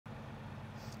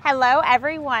Hello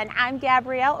everyone, I'm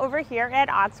Gabrielle over here at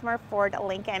Oxmoor Ford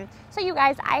Lincoln. So you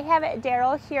guys, I have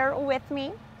Daryl here with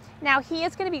me. Now he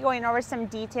is going to be going over some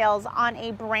details on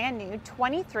a brand new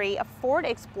 23 Ford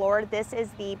Explorer. This is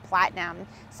the Platinum.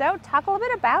 So talk a little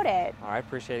bit about it. All right,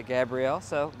 appreciate it, Gabrielle.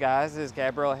 So guys, as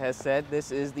Gabrielle has said,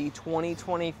 this is the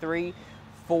 2023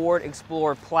 Ford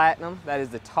Explorer Platinum. That is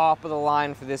the top of the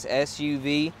line for this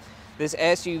SUV. This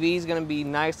SUV is going to be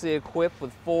nicely equipped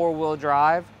with 4-wheel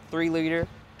drive, 3-liter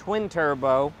twin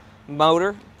turbo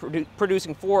motor,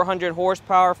 producing 400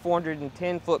 horsepower,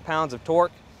 410 foot-pounds of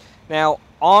torque. Now,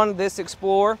 on this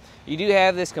Explorer, you do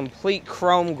have this complete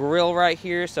chrome grille right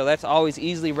here, so that's always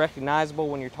easily recognizable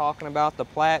when you're talking about the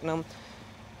Platinum.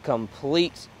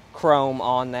 Complete chrome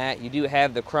on that. You do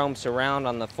have the chrome surround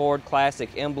on the Ford Classic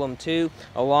emblem too,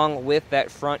 along with that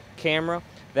front camera.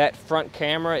 That front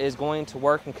camera is going to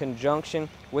work in conjunction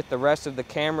with the rest of the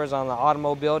cameras on the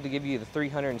automobile to give you the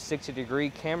 360-degree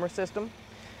camera system.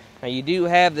 Now you do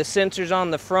have the sensors on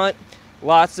the front,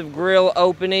 lots of grille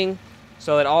opening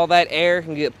so that all that air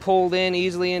can get pulled in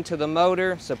easily into the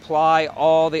motor, supply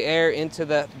all the air into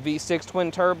the V6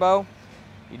 twin turbo.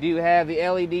 You do have the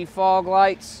LED fog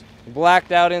lights,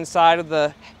 blacked out inside of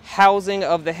the housing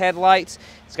of the headlights.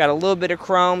 It's got a little bit of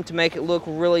chrome to make it look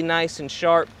really nice and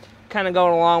sharp, kind of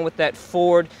going along with that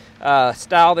Ford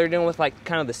style they're doing with like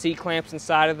kind of the seat clamps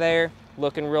inside of there,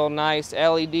 looking real nice.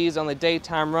 LEDs on the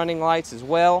daytime running lights as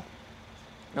well.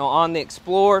 Now on the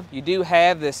Explorer, you do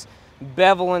have this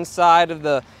bevel inside of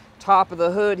the top of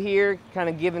the hood here, kind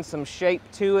of giving some shape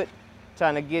to it,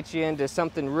 trying to get you into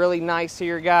something really nice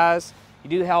here, guys. You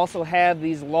do also have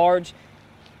these large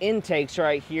intakes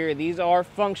right here. These are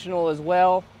functional as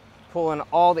well, pulling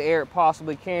all the air it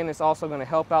possibly can. It's also going to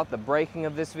help out the braking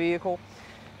of this vehicle.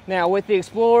 Now with the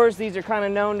Explorers, these are kind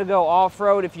of known to go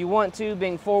off-road if you want to,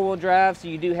 being 4-wheel drive, so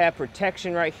you do have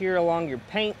protection right here along your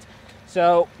paint.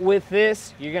 So with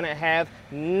this, you're going to have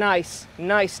nice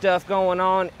stuff going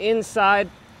on inside.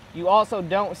 You also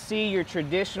don't see your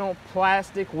traditional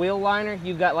plastic wheel liner.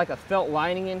 You've got like a felt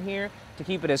lining in here to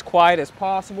keep it as quiet as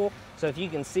possible. So if you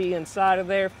can see inside of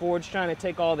there, Ford's trying to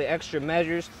take all the extra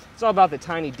measures. It's all about the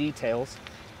tiny details.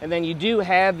 And then you do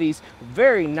have these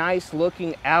very nice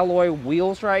looking alloy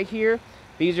wheels right here.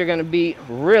 These are going to be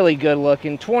really good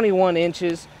looking, 21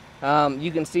 inches.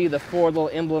 You can see the Ford little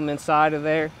emblem inside of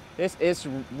there. This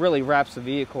really wraps the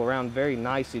vehicle around very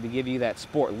nicely to give you that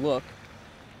sport look.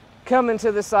 Coming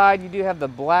to the side, you do have the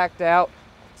blacked out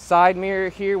side mirror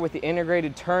here with the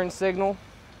integrated turn signal.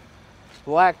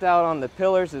 Blacked out on the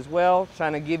pillars as well,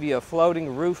 trying to give you a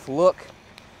floating roof look.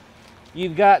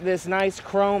 You've got this nice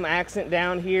chrome accent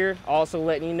down here, also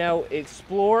letting you know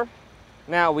Explorer.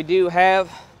 Now we do have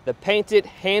the painted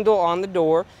handle on the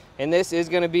door, and this is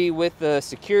going to be with the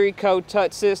security code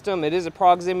touch system. It is a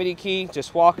proximity key.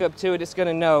 Just walk up to it, it's going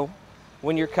to know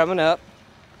when you're coming up.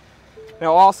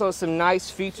 Now also some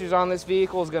nice features on this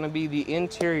vehicle is going to be the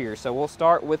interior. So we'll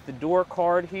start with the door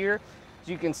card here. As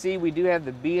you can see, we do have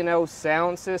the B&O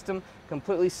sound system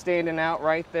completely standing out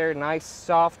right there. Nice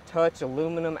soft touch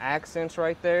aluminum accents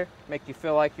right there. Make you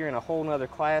feel like you're in a whole nother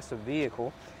class of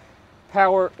vehicle.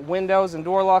 Power windows and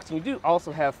door locks, and you do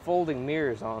also have folding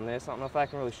mirrors on this. I don't know if I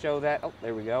can really show that. Oh,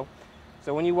 there we go.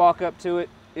 So when you walk up to it,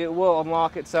 it will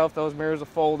unlock itself. Those mirrors will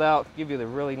fold out, give you the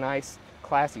really nice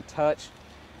classy touch.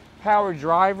 Power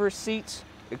driver seats.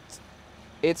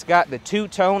 It's got the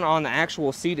two-tone on the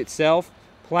actual seat itself.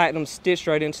 Platinum stitched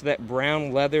right into that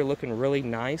brown leather, looking really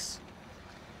nice.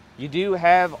 You do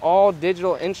have all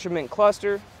digital instrument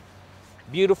cluster,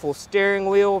 beautiful steering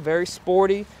wheel, very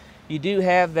sporty. You do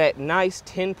have that nice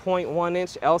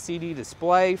 10.1-inch LCD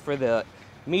display for the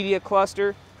media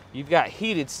cluster. You've got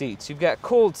heated seats, you've got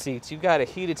cooled seats, you've got a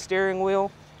heated steering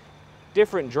wheel,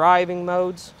 different driving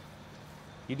modes.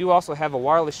 You do also have a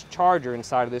wireless charger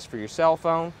inside of this for your cell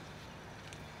phone.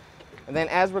 And then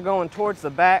as we're going towards the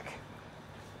back,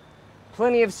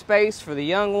 plenty of space for the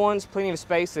young ones, plenty of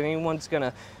space that anyone's going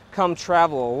to come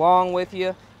travel along with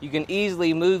you. You can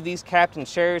easily move these captain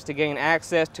chairs to gain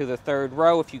access to the third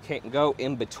row if you can't go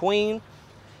in between.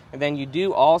 And then you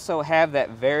do also have that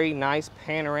very nice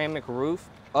panoramic roof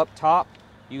up top.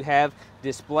 You have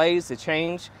displays to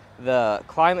change the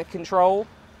climate control.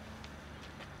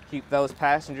 Keep those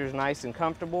passengers nice and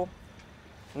comfortable.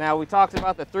 Now we talked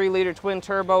about the 3-liter twin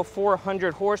turbo,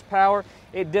 400 horsepower.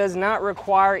 It does not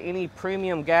require any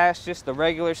premium gas, just the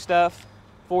regular stuff.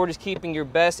 Ford is keeping your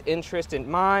best interest in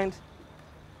mind.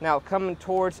 Now coming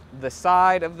towards the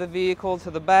side of the vehicle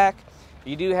to the back,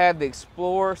 you do have the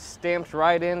Explorer stamped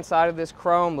right inside of this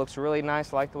chrome. Looks really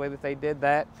nice, I like the way that they did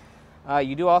that.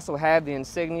 You do also have the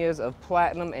insignias of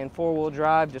Platinum and 4-wheel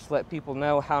drive, just to let people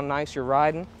know how nice you're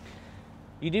riding.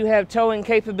 You do have towing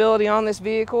capability on this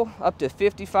vehicle, up to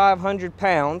 5,500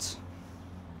 pounds.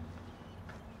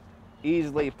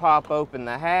 Easily pop open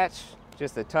the hatch,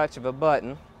 just a touch of a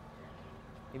button.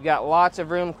 You've got lots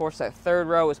of room. Of course, that third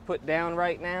row is put down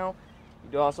right now.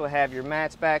 You do also have your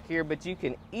mats back here, but you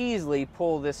can easily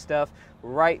pull this stuff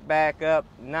right back up.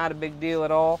 Not a big deal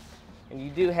at all. And you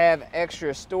do have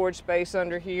extra storage space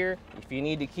under here if you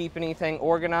need to keep anything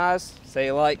organized,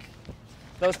 say like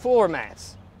those floor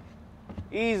mats.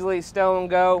 Easily stow and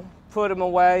go, put them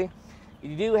away.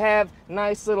 You do have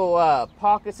nice little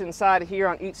pockets inside of here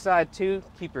on each side too.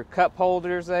 Keep your cup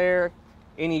holders there,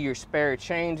 any of your spare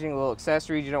changing, little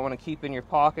accessories you don't want to keep in your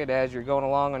pocket as you're going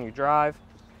along on your drive.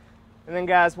 And then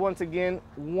guys, once again,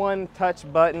 one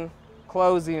touch button,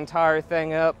 close the entire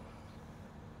thing up.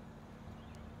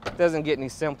 Doesn't get any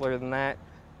simpler than that.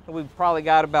 We've probably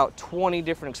got about 20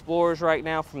 different Explorers right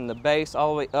now, from the base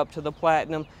all the way up to the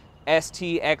Platinum,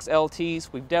 ST, XLTs.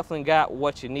 We've definitely got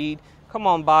what you need. Come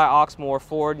on by Oxmoor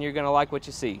Ford and you're gonna like what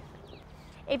you see.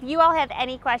 If you all have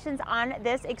any questions on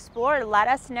this Explorer, let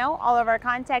us know. All of our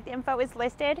contact info is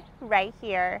listed right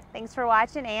here. Thanks for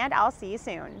watching, and I'll see you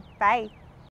soon. Bye.